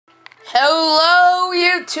Hello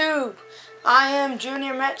YouTube! I am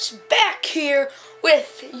Junior Mets back here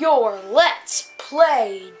with your Let's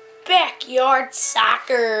Play Backyard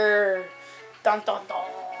Soccer. Dun dun dun.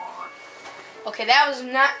 Okay, that was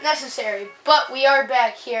not necessary, but we are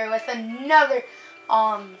back here with another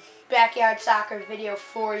Backyard Soccer video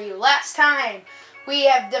for you. Last time we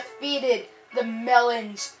have defeated the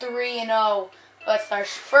Melons 3-0 with our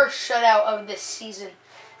first shutout of this season.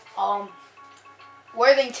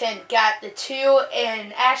 Worthington got the 2,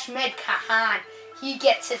 and Ahmed Khan, he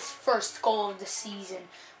gets his first goal of the season.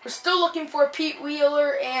 We're still looking for Pete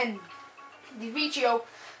Wheeler and DiViccio,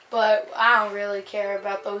 but I don't really care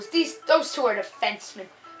about those. Those two are defensemen.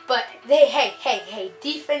 But hey,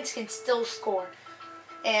 defense can still score.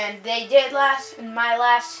 And they did in my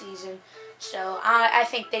last season, so I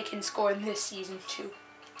think they can score in this season too.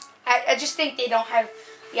 I just think they don't have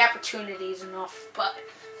the opportunities enough, but...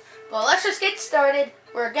 Well, let's just get started.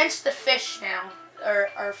 We're against the Fish now.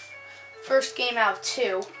 Our first game out of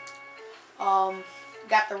 2.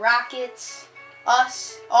 Got the Rockets,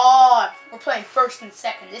 us. Oh, we're playing first and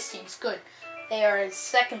second. This team's good. They are in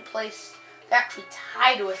second place. They're actually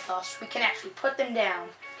tied with us. We can actually put them down.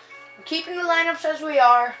 We're keeping the lineups as we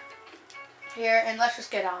are here, and let's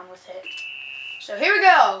just get on with it. So here we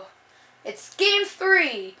go. It's game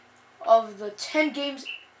 3 of the 10 games.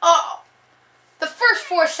 Oh! The first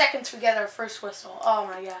 4 seconds we get our first whistle. Oh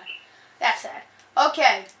my god. That's sad.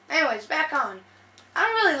 Okay. Anyways, back on. I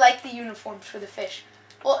don't really like the uniforms for the Fish.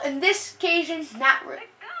 Well, in this occasion, not really.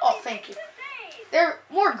 Oh, thank you. They're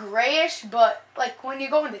more grayish, but like when you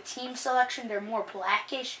go into team selection, they're more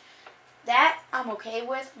blackish. That I'm okay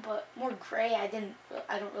with, but more gray, I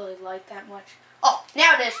don't really like that much. Oh,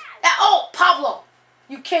 now it is. Oh, Pablo.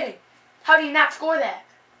 You kidding. How do you not score that?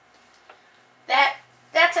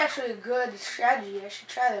 That's actually a good strategy. I should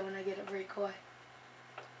try that when I get a breakaway.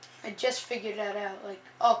 I just figured that out. Like,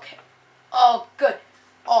 okay. Oh, good.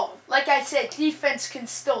 Oh, like I said, defense can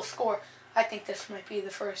still score. I think this might be the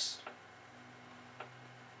first.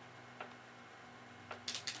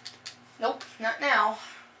 Nope, not now.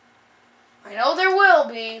 I know there will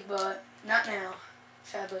be, but not now,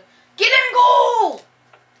 sadly. Get in goal!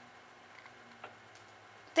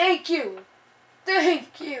 Thank you.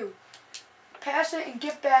 Thank you. Pass it and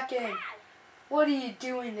get back in. What are you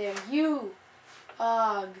doing there? You.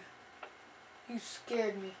 Ugh. You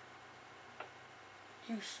scared me.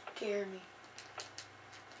 You scared me.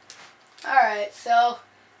 Alright, so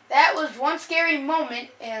that was one scary moment,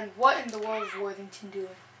 and what in the world is Worthington doing?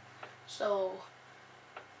 So,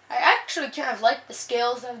 I actually kind of like the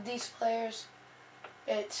scales of these players.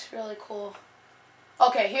 It's really cool.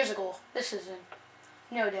 Okay, here's a goal. This is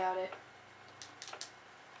in. No doubt it.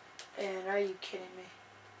 And are you kidding me?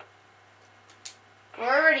 We're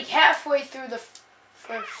already halfway through the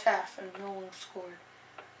first half and no one scored.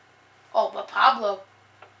 Oh, but Pablo.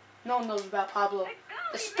 No one knows about Pablo.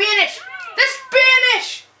 The Spanish! The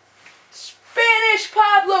Spanish! Spanish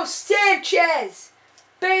Pablo Sanchez!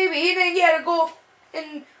 Baby, he didn't get a goal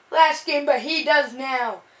in last game, but he does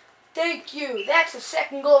now. Thank you. That's the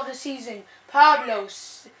second goal of the season. Pablo,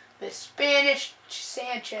 the Spanish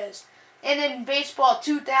Sanchez. And in baseball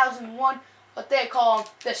 2001, what they call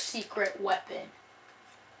the secret weapon.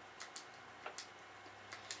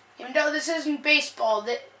 Even though this isn't baseball,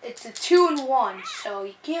 it's a 2-1, so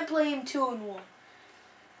you can't play him 2-1.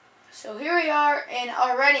 So here we are, and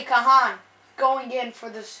already Kahan going in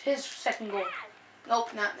for his second goal.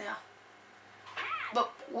 Nope, not now.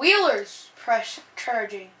 But Wheeler's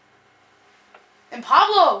charging. And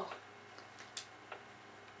Pablo!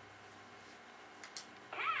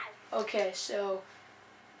 Okay, so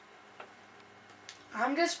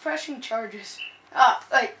I'm just pressing charges.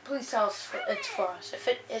 Wait, please tell us it's for us. If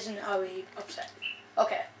it isn't, I'll be upset.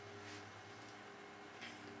 Okay.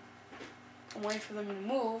 I'm waiting for them to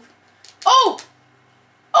move. Oh!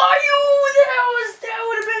 Are you? That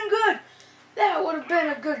would have been good. That would have been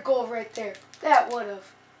a good goal right there. That would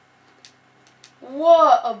have.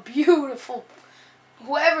 What a beautiful.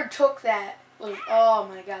 Whoever took that was, oh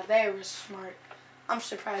my god, they were smart. I'm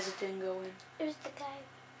surprised it didn't go in. It was the guy.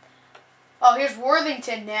 Oh, here's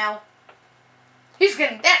Worthington now.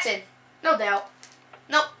 That's in. No doubt.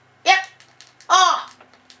 Nope. Yep. Oh!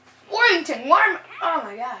 Worthington, oh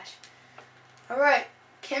my gosh. Alright.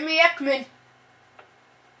 Kimmy Ekman.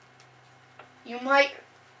 You might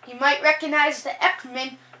recognize the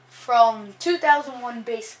Ekman from 2001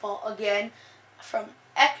 baseball again. From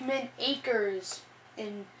Ekman Acres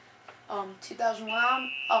in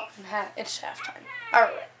 2001. Oh, it's halftime.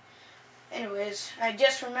 Alright. Anyways, I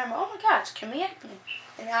just remember, oh my god, it's Kimmy Ekman.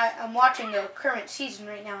 And I'm watching the current season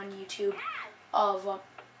right now on YouTube of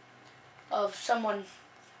of someone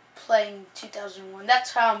playing 2001.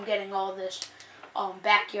 That's how I'm getting all this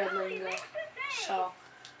backyard lingo. So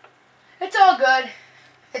it's all good.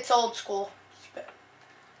 It's old school.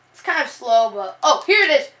 It's kind of slow, but oh, here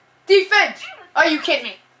it is. Defense. Are you kidding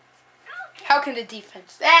me? How can the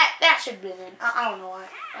defense? That should have been in. I don't know why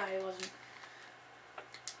it wasn't.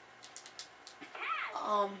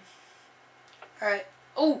 All right.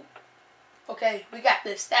 Oh. Okay, we got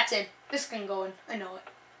this. That's in. This can go in. I know it.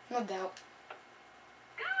 No doubt.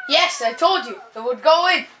 Yes, I told you. It would go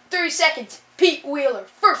in. 30 seconds. Pete Wheeler,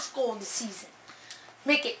 first goal of the season.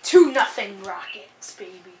 Make it 2-0 Rockets,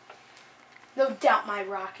 baby. No doubt my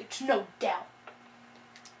Rockets. No doubt.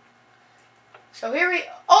 So here we...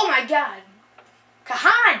 Oh, my God.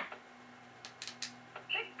 Kahan!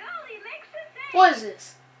 What is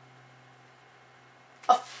this?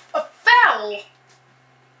 A foul?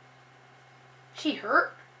 She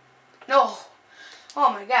hurt? No.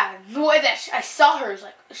 Oh my God. The way that I saw her is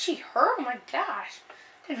like, is she hurt? Oh my gosh.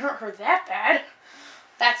 Didn't hurt her that bad.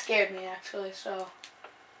 That scared me actually, so.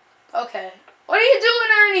 Okay. What are you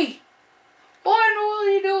doing, Ernie? What in the world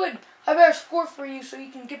are you doing? I better score for you so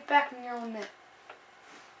you can get back in your own net.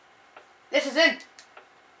 This is in.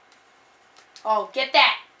 Oh, get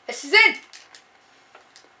that. This is in.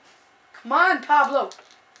 Come on, Pablo.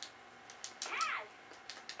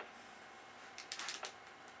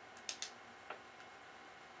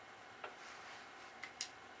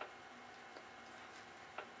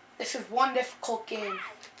 This is one difficult game.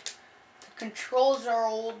 The controls are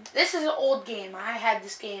old. This is an old game. I had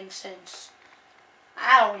this game since,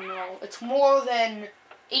 I don't know. It's more than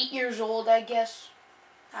 8 years old, I guess.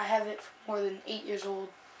 I have it for more than 8 years old.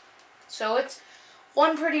 So it's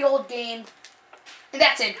one pretty old game. And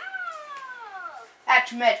that's it.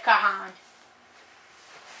 Ahmed Kahan.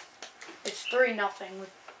 It's 3-0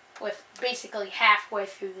 with basically halfway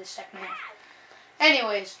through the second half.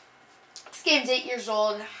 Anyways, this game's 8 years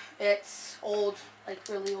old. It's old, like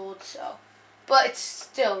really old, so. But it's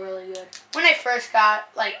still really good. When I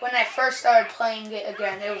first started playing it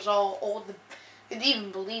again, it was all old. You didn't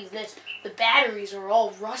even believe this. The batteries are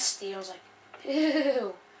all rusty. I was like,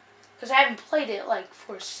 ew. Because I haven't played it like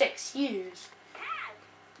for 6 years.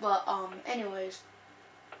 But, anyways.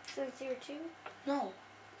 Since you were 2? No.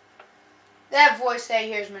 That voice I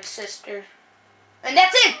hear is my sister. And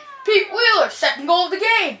that's it! Pete Wheeler, second goal of the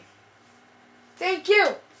game. Thank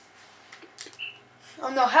you. I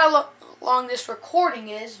don't know how long this recording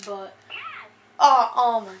is, but...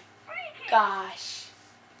 Oh my gosh.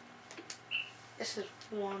 This is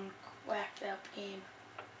one whacked out game.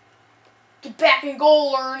 Get back in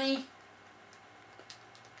goal, Ernie.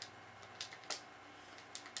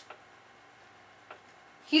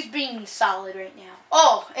 He's being solid right now.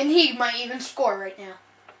 Oh, and he might even score right now.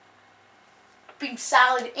 Being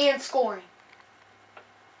solid and scoring.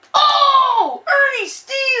 Oh! Ernie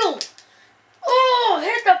steal! Oh,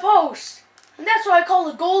 hit the post. And that's what I call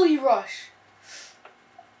a goalie rush.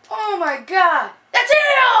 Oh my God. That's it!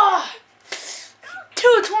 Oh!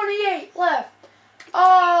 2:28 left.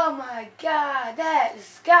 Oh my God. That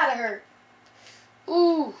has gotta hurt.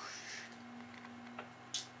 Ooh.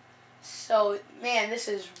 So, man, this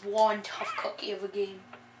is one tough cookie of a game.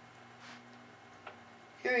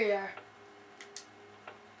 Here we are.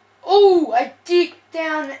 Oh, I deked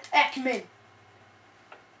down Ekman.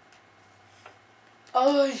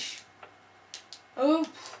 Oh,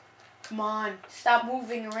 come on. Stop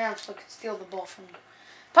moving around so I can steal the ball from you.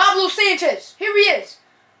 Pablo Sanchez, here he is.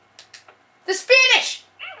 The Spanish.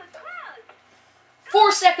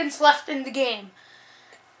 4 seconds left in the game.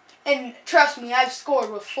 And trust me, I've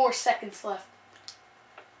scored with 4 seconds left.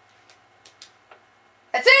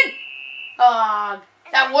 That's it.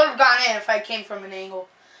 That would have gone in if I came from an angle.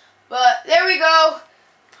 But there we go.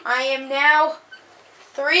 I am now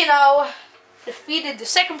 3-0. Defeated the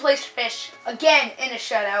second place Fish again in a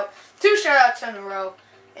shutout. 2 shutouts in a row.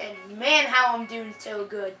 And man, how I'm doing so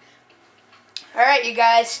good. Alright, you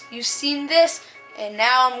guys. You've seen this. And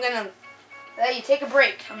now I'm going to let you take a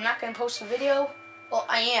break. I'm not going to post a video. Well,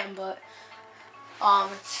 I am, but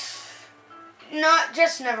it's not,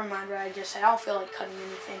 just never mind what I just said. I don't feel like cutting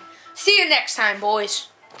anything. See you next time, boys.